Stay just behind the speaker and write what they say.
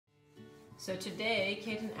So today,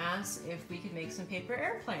 Kaden asked if we could make some paper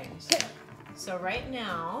airplanes. So right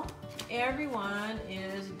now, everyone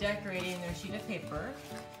is decorating their sheet of paper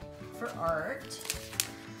for art.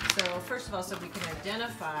 So first of all, so we can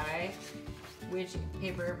identify which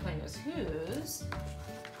paper airplane is whose.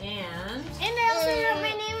 And I also wrote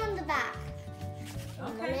my name on the back.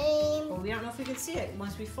 Okay. Well, we don't know if we can see it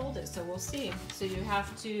once we fold it, so we'll see. So you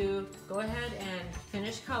have to go ahead and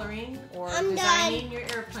finish coloring or designing your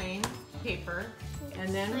airplane paper, and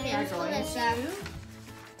then we are going to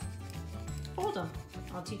fold them.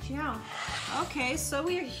 I'll teach you how. Okay, so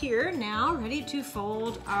we are here now, ready to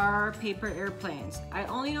fold our paper airplanes. I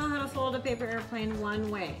only know how to fold a paper airplane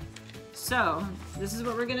one way. So this is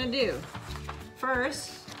what we're gonna do.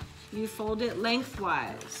 First, you fold it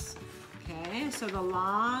lengthwise. Okay, so the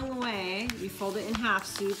long way, you fold it in half,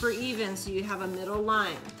 super even, so you have a middle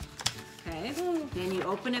line. Okay, then you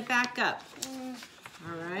open it back up.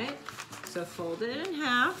 All right, so fold it in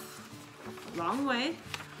half, long way,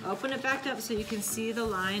 open it back up so you can see the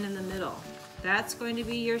line in the middle. That's going to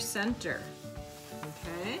be your center.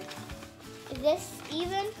 Okay. Is this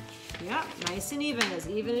even? Yeah, nice and even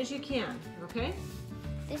as you can. Okay.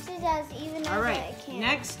 This is as even as I can.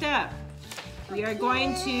 Next step, we are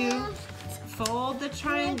going to fold the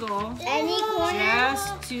triangle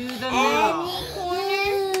just to the middle. Any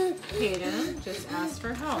corner? Kaden, just ask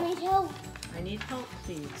for help. I need help. I need help,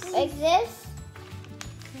 please. Like this?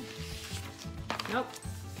 Nope.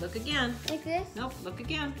 Look again. Like this? Nope. Look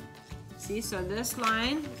again. See, so this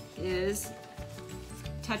line is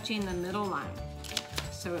touching the middle line.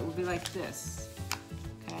 So it will be like this.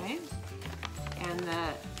 Okay? And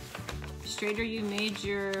the straighter you made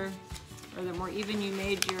your, or the more even you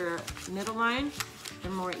made your middle line, the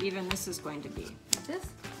more even this is going to be. Like this?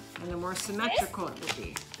 And the more symmetrical it will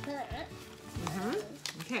be.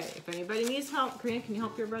 Okay, if anybody needs help, Karina, can you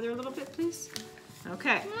help your brother a little bit, please?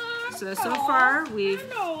 Okay, so far we've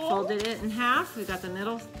folded it in half. We've got the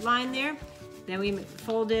middle line there. Then we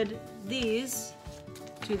folded these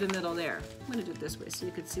to the middle there. I'm gonna do it this way so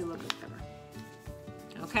you can see a little bit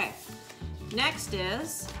better. Okay, next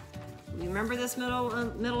is, remember this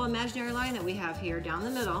middle imaginary line that we have here down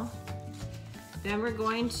the middle. Then we're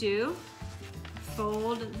going to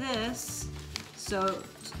fold this so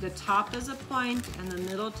the top is a point and the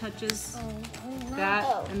middle touches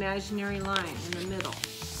that imaginary line in the middle.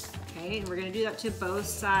 Okay, and we're going to do that to both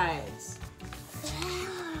sides.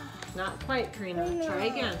 Not quite, Karina. Try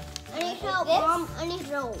again. I need help, Mom. I need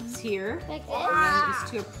help. It's here, Like this? and then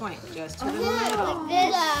it's to a point, just to the middle. Like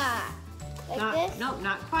this? Like this? Nope,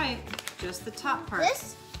 not quite. Just the top part.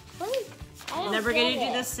 This? And then we're going to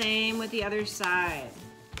do the same with the other side.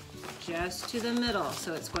 Just to the middle,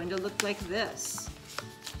 so it's going to look like this.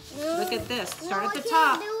 Look at this. Start at the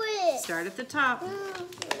top. Start at the top.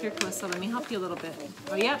 Here, Calissa, let me help you a little bit.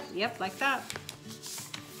 Oh, yep, like that.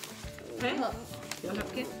 Okay. You'll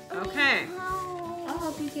help, kid? Okay. I'll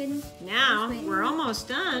help you, kid. Now, we're almost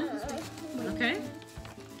done. Okay.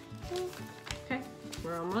 Okay,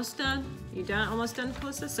 we're almost done. You done? Almost done,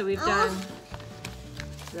 Calissa? So we've done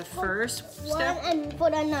the first step,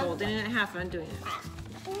 folding it in half, undoing it.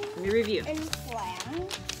 Let me review.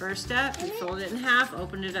 First step, you fold it in half,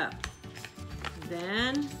 open it up.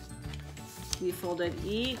 Then we folded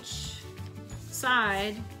each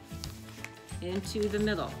side into the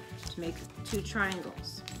middle to make 2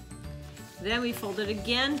 triangles. Then we fold it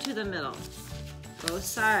again to the middle, both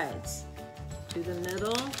sides, to the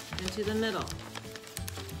middle and to the middle.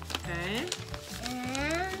 Okay?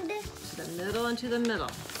 And to the middle and to the middle.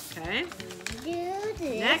 Okay? Do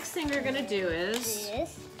this. Next thing we're going to do is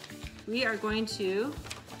we are going to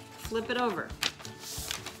flip it over.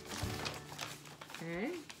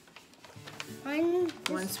 Okay?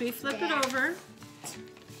 Once we flip it over,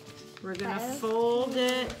 we're going to fold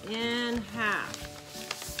it in half.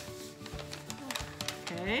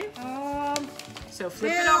 Okay? So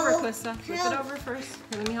flip it over, Calissa. Flip it over first.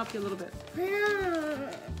 Here, let me help you a little bit.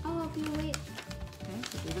 I'll help you, wait. Okay,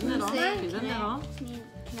 do the middle. Do the middle.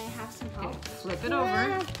 Can I have some help? Okay, flip it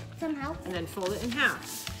over. Some help? And then fold it in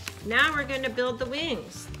half. Now we're going to build the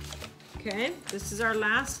wings. Okay, this is our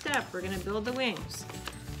last step. We're going to build the wings.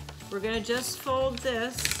 We're going to just fold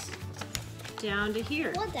this down to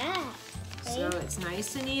here. What's that? So it's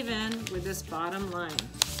nice and even with this bottom line.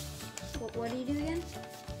 What do you do again?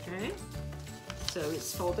 Okay, so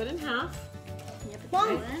it's folded in half. Yep, it's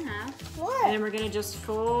folded in half. What? And then we're going to just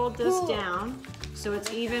fold this down so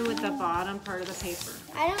it's even with the bottom part of the paper.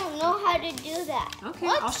 I don't know how to do that. Okay,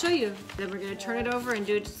 I'll show you. Then we're going to turn it over and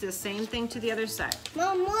do the same thing to the other side.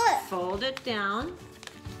 Mom, what? Fold it down.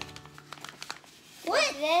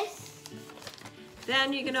 What? This?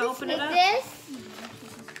 Then you're gonna open it up. Like this?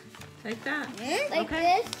 Like that. Like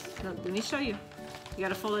Okay. this? Look, let me show you. You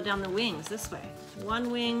gotta fold it down the wings this way. One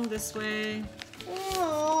wing this way,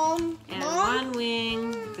 and one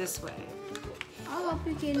wing this way. I'll help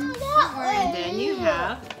you, kid. And then you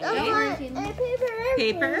have a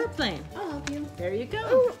paper airplane. I'll help you. There you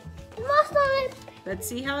go. Let's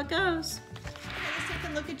see how it goes. Let's take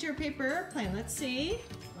a look at your paper airplane. Let's see.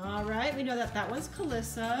 All right, we know that that one's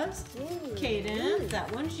Kalissa's. Kaden,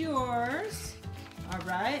 that one's yours. All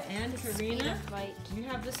right, and Karina, you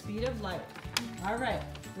have the speed of light. All right,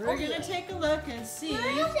 we're gonna take a look and see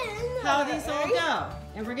how these all go.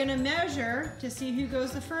 And we're gonna measure to see who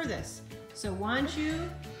goes the furthest. So once you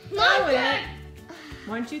throw it,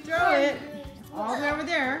 all the way over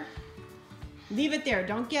there, leave it there,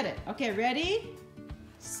 don't get it. Okay, ready,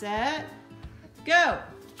 set, go.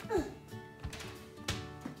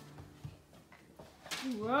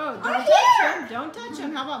 Whoa, don't touch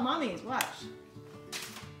him. How about mommy's? Watch.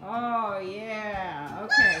 Oh, yeah.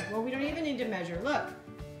 Okay, well, we don't even need to measure. Look,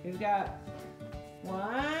 we've got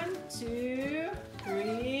 1, 2,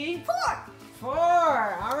 3, 4.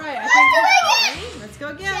 All right. Let's go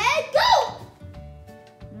again. Go!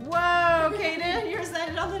 Whoa, Kaden, yours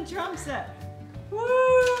landed on the drum set.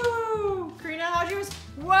 Woo! Karina, how's yours?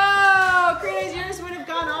 Whoa! Karina's yours would have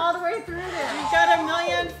gone all the way through there. We've got a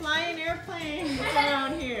million flying airplanes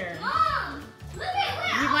around here. Mom, look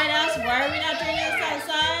at You might ask, why are we not doing this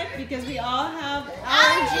outside? Because we all have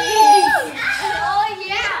allergies. Oh,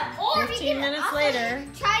 yeah. Or 15 minutes later,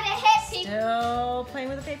 try to hit people. still playing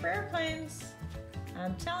with the paper airplanes.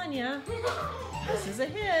 I'm telling you, this is a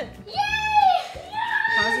hit. Yay!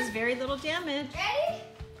 Causes very little damage.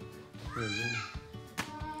 Ready?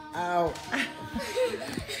 Ow. One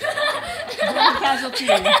casualty.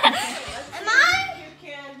 Am I? You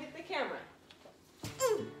can hit the camera.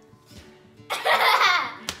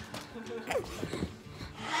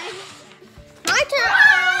 My turn.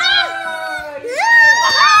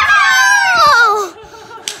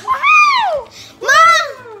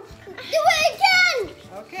 Mom, do it again.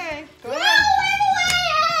 Okay, go No, ahead.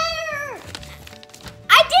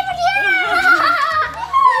 I did it again.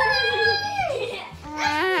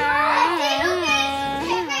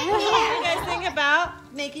 What do you guys think about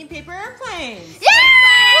making paper airplanes?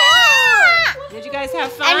 Yeah! Did you guys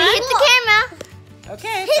have fun? And hit the camera.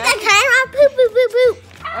 Okay. Hit the camera. Boop, boop, boop, boop.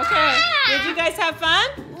 Okay. Did you guys have fun?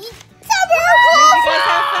 So Did you guys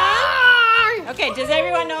have fun? fun? Okay, does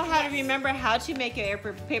everyone know how to remember how to make a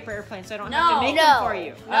paper airplane so I don't have to make them No. for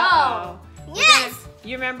you? No. Uh-oh. Yes.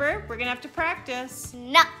 You remember? We're going to have to practice.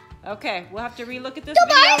 No. Okay, we'll have to relook at this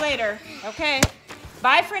Goodbye. video later. Okay.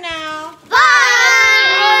 Bye for now.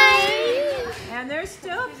 Bye. And they're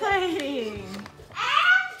still playing.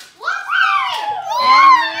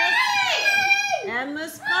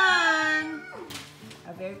 Endless fun.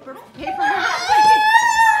 A paper airplane.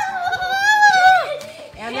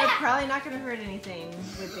 And they're probably not going to hurt anything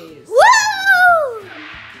with these. Woo!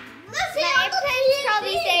 My airplane's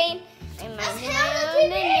probably saying, I'm minding my own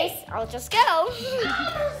business. I'll just go.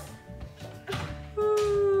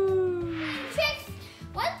 Tricks.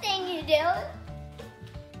 One thing you do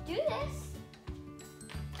this.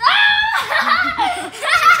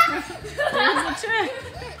 There's a trick.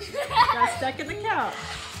 Got stuck in the couch.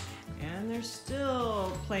 And they're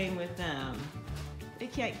still playing with them. They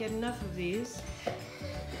can't get enough of these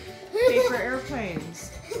paper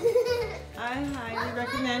airplanes. I highly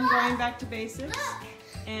recommend going back to basics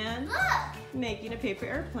and making a paper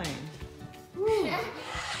airplane. Woo.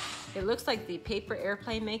 It looks like the paper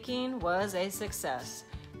airplane making was a success.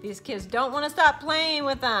 These kids don't want to stop playing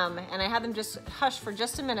with them, and I had them just hush for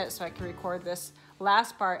just a minute so I can record this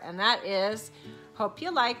last part, and that is, hope you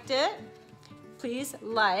liked it. Please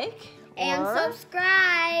like And or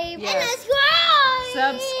subscribe. Yes.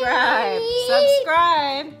 And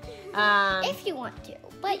subscribe. If you want to,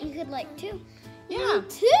 but you could like too. Yeah. Me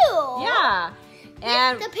too. Yeah.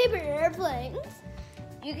 And the paper airplanes.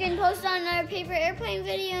 You can post on our paper airplane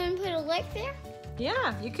video and put a like there.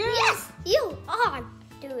 yeah, you could. Yes, you are.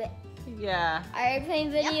 Do it. Yeah. Our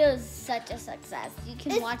airplane video is such a success. You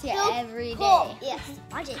can watch it every day. cool. Yes,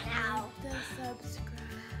 watch it now.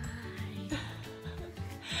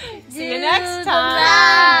 See you next Do the time.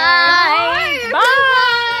 math.